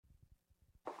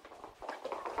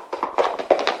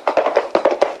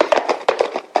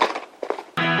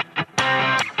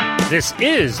This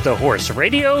is the Horse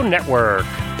Radio Network.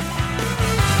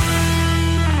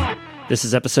 This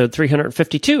is episode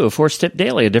 352 of Horse Tip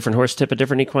Daily, a different horse tip, a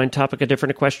different equine topic, a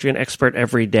different equestrian expert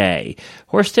every day.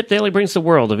 Horse Tip Daily brings the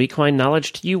world of equine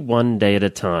knowledge to you one day at a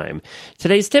time.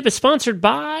 Today's tip is sponsored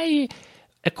by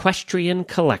Equestrian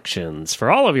Collections. For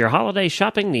all of your holiday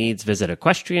shopping needs, visit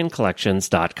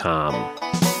equestriancollections.com.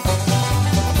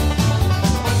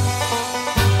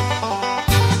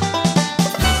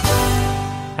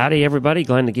 Howdy, everybody.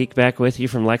 Glenn the Geek back with you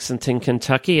from Lexington,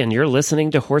 Kentucky, and you're listening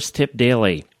to Horse Tip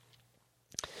Daily.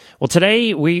 Well,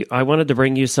 today I wanted to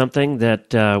bring you something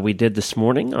that we did this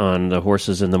morning on the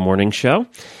Horses in the Morning show,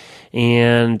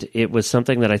 and it was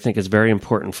something that I think is very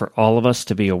important for all of us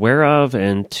to be aware of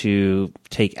and to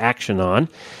take action on,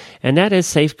 and that is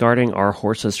safeguarding our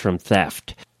horses from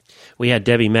theft. We had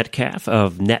Debbie Metcalf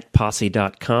of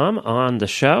netposse.com on the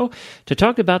show to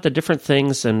talk about the different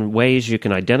things and ways you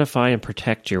can identify and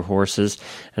protect your horses.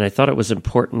 And I thought it was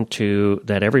important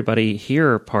that everybody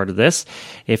hear part of this.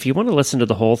 If you want to listen to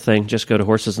the whole thing, just go to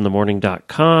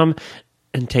horsesinthemorning.com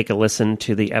and take a listen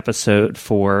to the episode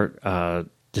for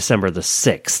December the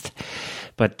 6th.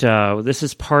 But this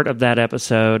is part of that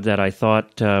episode that I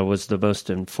thought was the most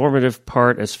informative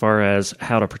part as far as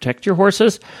how to protect your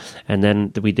horses. And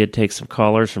then we did take some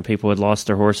callers from people who had lost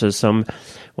their horses.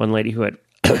 One lady who had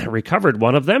recovered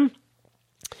one of them.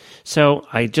 So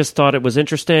I just thought it was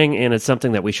interesting, and it's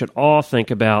something that we should all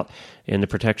think about in the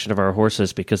protection of our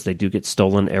horses because they do get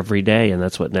stolen every day, and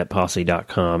that's what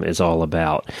netposse.com is all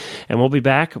about. And we'll be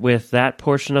back with that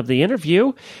portion of the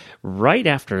interview right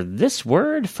after this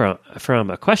word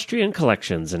from Equestrian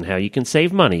Collections and how you can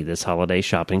save money this holiday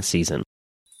shopping season.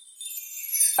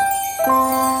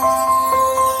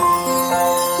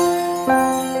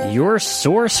 Your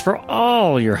source for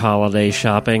all your holiday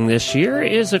shopping this year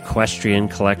is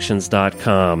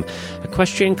EquestrianCollections.com.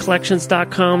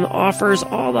 EquestrianCollections.com offers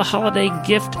all the holiday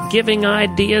gift-giving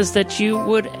ideas that you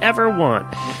would ever want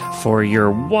for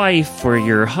your wife, for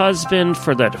your husband,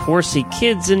 for that horsey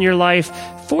kids in your life,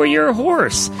 for your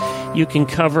horse. You can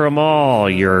cover them all.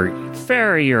 Your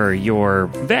farrier, your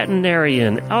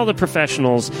veterinarian, all the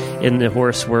professionals in the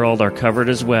horse world are covered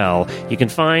as well. You can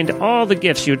find all the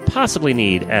gifts you'd possibly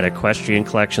need at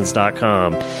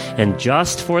EquestrianCollections.com. And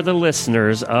just for the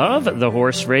listeners of the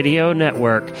Horse Radio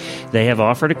Network, they have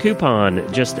offered a coupon.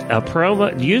 Just a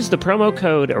promo. Use the promo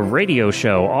code Radio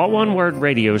Show, all one word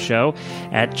Radio Show,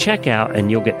 at checkout, and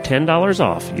you'll get $10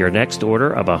 off your next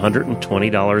order of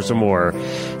 $120 or more.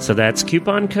 So that's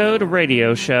coupon code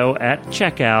Radio Show at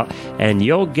checkout, and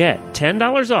you'll get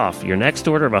 $10 off your next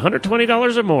order of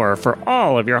 $120 or more for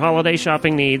all of your holiday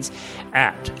shopping needs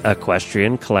at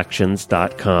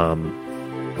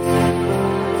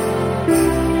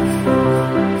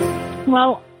EquestrianCollections.com.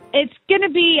 Well, it's going to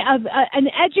be an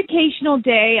educational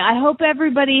day. I hope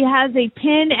everybody has a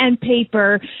pen and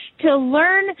paper to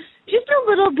learn just a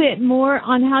little bit more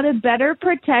on how to better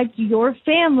protect your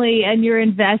family and your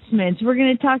investments. We're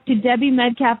going to talk to Debbie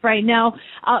Metcalf right now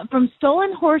from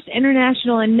Stolen Horse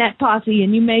International and Net Posse,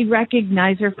 and you may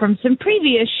recognize her from some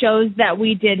previous shows that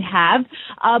we did have.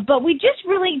 But we just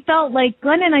really felt like,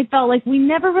 Glenn and I felt like we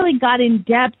never really got in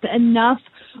depth enough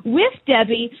with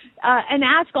Debbie and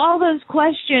ask all those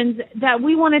questions that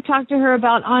we want to talk to her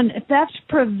about on theft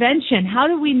prevention. How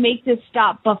do we make this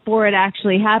stop before it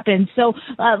actually happens? So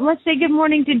let's say good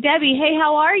morning to Debbie. Hey,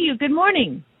 how are you? Good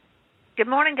morning. Good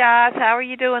morning, guys. How are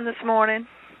you doing this morning?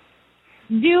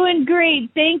 Doing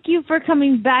great. Thank you for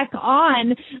coming back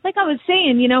on. Like I was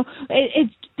saying,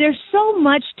 there's so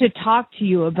much to talk to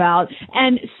you about,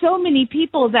 and so many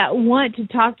people that want to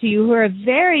talk to you who are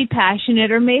very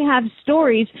passionate or may have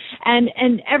stories.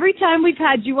 And every time we've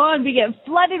had you on, we get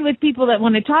flooded with people that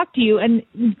want to talk to you. And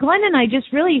Glenn and I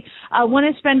just really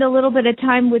want to spend a little bit of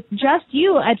time with just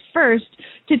you at first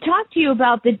to talk to you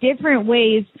about the different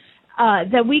ways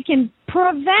that we can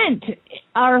prevent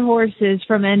our horses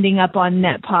from ending up on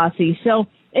Net Posse. So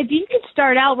if you could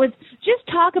start out with just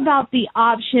talk about the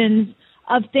options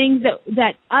of things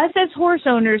that us as horse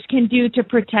owners can do to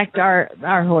protect our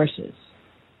horses.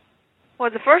 Well,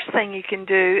 the first thing you can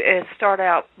do is start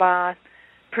out by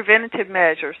preventative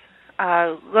measures.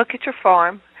 Look at your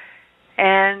farm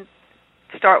and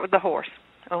start with the horse.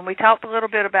 And we talked a little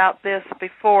bit about this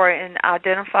before in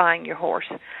identifying your horse.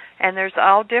 And there's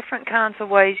all different kinds of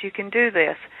ways you can do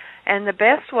this. And the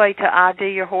best way to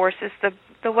ID your horse is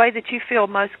the way that you feel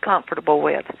most comfortable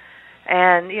with.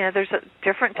 And, there's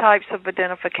different types of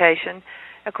identification.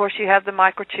 Of course, you have the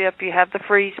microchip, you have the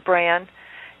freeze brand,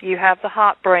 you have the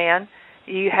hot brand,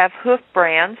 you have hoof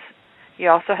brands, you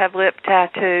also have lip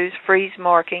tattoos, freeze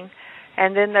marking,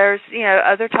 and then there's,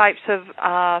 other types of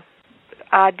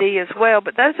ID as well,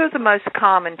 but those are the most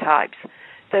common types.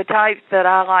 The type that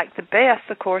I like the best,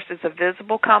 of course, is a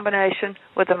visible combination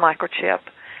with a microchip.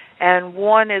 And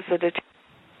one is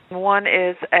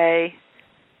a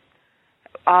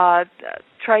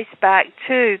trace back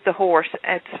to the horse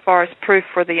as far as proof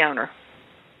for the owner.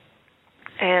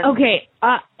 And okay,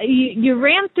 you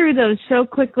ran through those so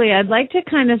quickly. I'd like to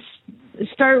kind of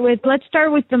let's start with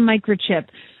the microchip.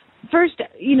 First,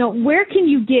 where can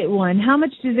you get one? How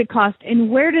much does it cost?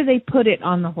 And where do they put it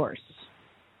on the horse?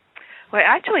 Well,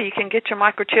 actually, you can get your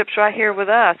microchips right here with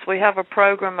us. We have a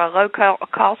program, a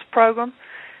low-cost program,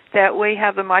 that we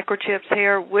have the microchips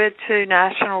here with 2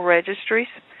 national registries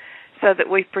so that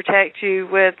we protect you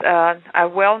with a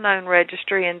well-known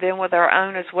registry and then with our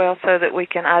own as well so that we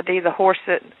can ID the horse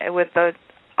with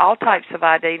all types of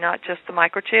ID, not just the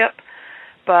microchip,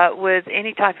 but with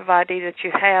any type of ID that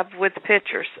you have with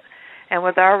pictures. And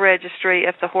with our registry,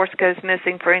 if the horse goes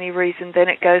missing for any reason, then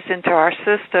it goes into our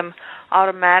system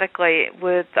automatically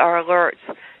with our alerts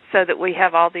so that we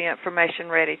have all the information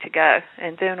ready to go.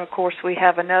 And then, of course, we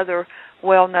have another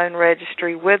well-known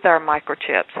registry with our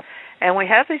microchips. And we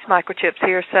have these microchips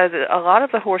here so that a lot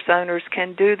of the horse owners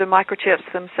can do the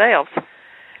microchips themselves.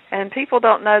 And people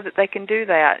don't know that they can do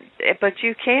that. But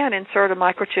you can insert a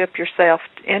microchip yourself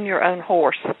in your own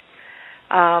horse.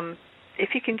 If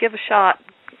you can give a shot,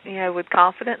 with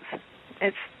confidence,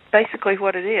 it's basically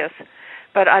what it is.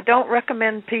 But I don't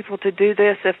recommend people to do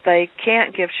this if they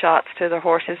can't give shots to their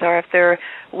horses or if they're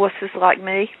wusses like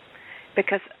me,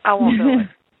 because I won't do it.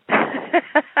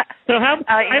 So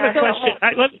I have a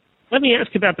question. Let me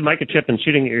ask about the microchip and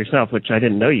shooting it yourself, which I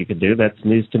didn't know you could do. That's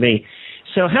news to me.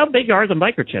 So how big are the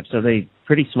microchips? Are they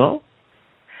pretty small?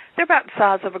 They're about the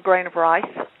size of a grain of rice.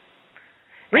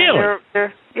 Really?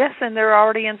 Yes, and they're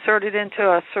already inserted into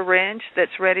a syringe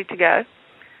that's ready to go.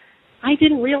 I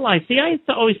didn't realize. See, I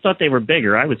always thought they were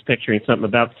bigger. I was picturing something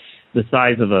about the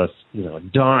size of a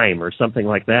dime or something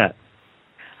like that.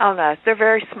 Oh, no, they're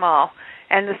very small.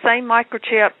 And the same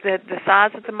microchip, the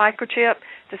size of the microchip,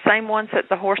 the same ones that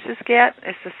the horses get,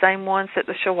 is the same ones that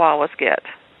the chihuahuas get.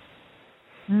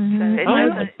 Mm-hmm.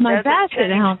 So my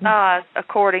basset hound. Size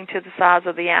according to the size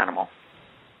of the animal.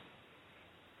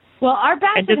 Well, our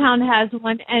basset hound has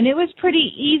one, and it was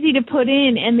pretty easy to put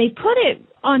in, and they put it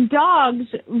on dogs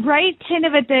right kind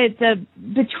of at the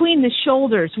between the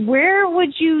shoulders. Where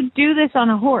would you do this on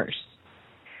a horse?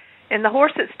 In the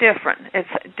horse, it's different.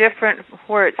 It's different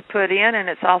where it's put in, and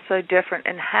it's also different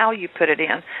in how you put it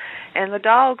in. In the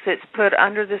dogs, it's put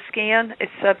under the skin.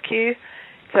 It's sub-Q,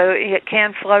 so it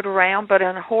can float around, but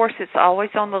in a horse, it's always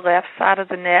on the left side of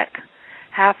the neck,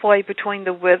 halfway between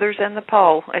the withers and the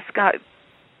poll. It's got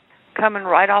coming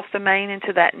right off the mane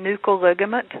into that nuchal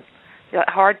ligament, the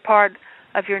hard part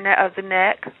of the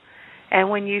neck. And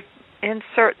when you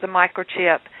insert the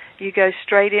microchip, you go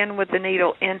straight in with the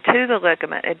needle into the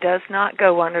ligament. It does not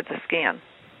go under the skin.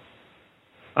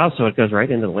 Oh, so it goes right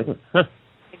into the ligament. Huh.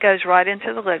 It goes right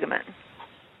into the ligament.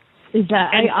 Is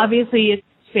that obviously it's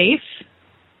safe?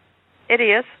 It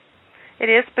is. It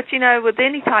is, but with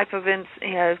any type of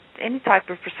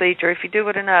procedure, if you do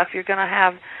it enough, you're going to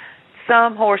have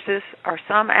some horses or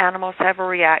some animals have a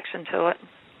reaction to it.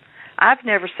 I've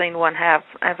never seen one have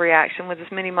a reaction with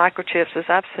as many microchips as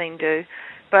I've seen do,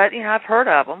 but I've heard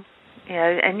of them.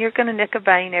 And you're going to nick a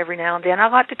vein every now and then. I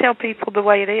like to tell people the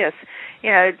way it is.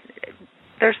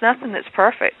 There's nothing that's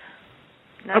perfect.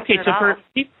 Okay, so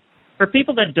for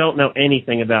people that don't know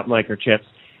anything about microchips,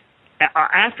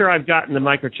 after I've gotten the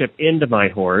microchip into my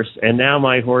horse, and now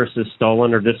my horse is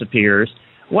stolen or disappears,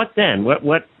 what then? What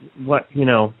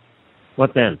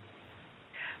then?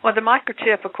 Well, the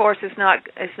microchip, of course, is not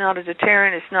a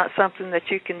deterrent. It's not something that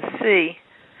you can see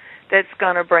that's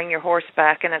going to bring your horse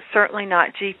back, and it's certainly not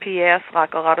GPS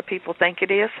like a lot of people think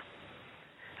it is.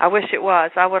 I wish it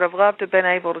was. I would have loved to have been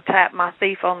able to tap my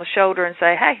thief on the shoulder and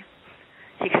say, "Hey,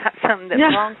 you got something that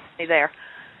belongs to me there."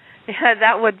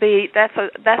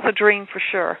 That's a dream for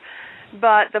sure.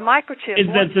 But the microchip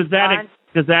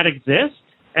does that exist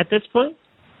at this point?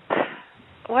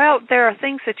 Well, there are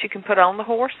things that you can put on the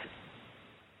horse,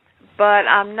 but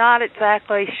I'm not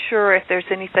exactly sure if there's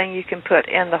anything you can put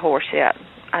in the horse yet.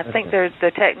 I think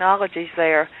the technology's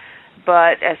there,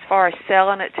 but as far as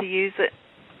selling it to use it,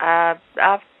 I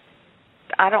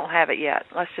don't have it yet.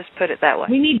 Let's just put it that way.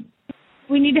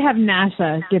 We need to have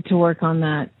NASA get to work on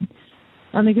that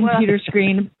on the computer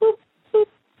screen. Boop, boop,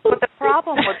 boop. But the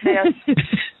problem with this,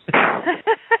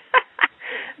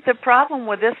 the problem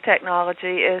with this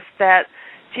technology is that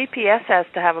GPS has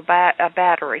to have a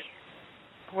battery,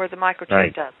 where the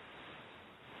microchip does,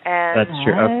 and that's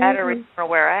true. The battery's going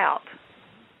to wear out.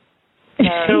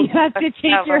 You have to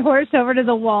take your horse over to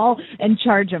the wall and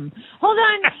charge him. Hold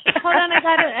on,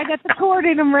 I got the cord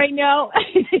in him right now.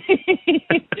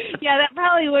 Yeah, that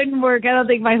probably wouldn't work. I don't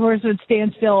think my horse would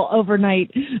stand still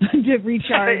overnight to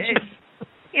recharge.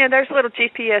 There's little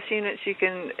GPS units you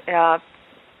can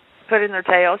put in their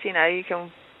tails. You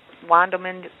can wind them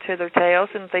into their tails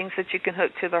and things that you can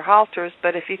hook to their halters.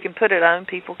 But if you can put it on,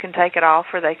 people can take it off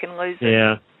or they can lose it.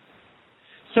 Yeah.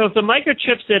 So if the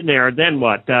microchip's in there, then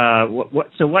what?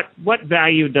 What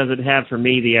value does it have for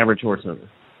me, the average horse owner?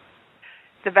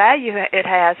 The value it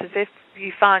has is if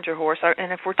you find your horse,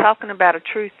 and if we're talking about a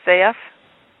true theft,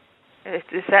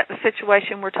 is that the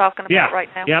situation we're talking about right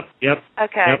now? Yep.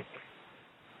 Okay. Yep.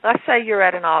 Let's say you're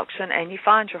at an auction and you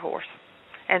find your horse,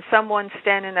 and someone's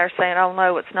standing there saying, "Oh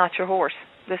no, it's not your horse.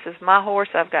 This is my horse.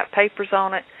 I've got papers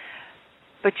on it."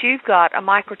 But you've got a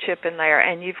microchip in there,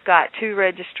 and you've got 2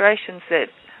 registrations that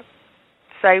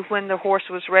say when the horse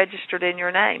was registered in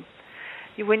your name.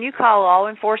 When you call law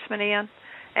enforcement in,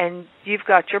 and you've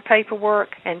got your paperwork,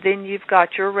 and then you've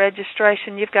got your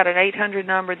registration, you've got an 800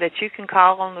 number that you can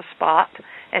call on the spot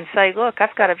and say, "Look,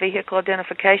 I've got a vehicle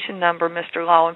identification number, Mr. Law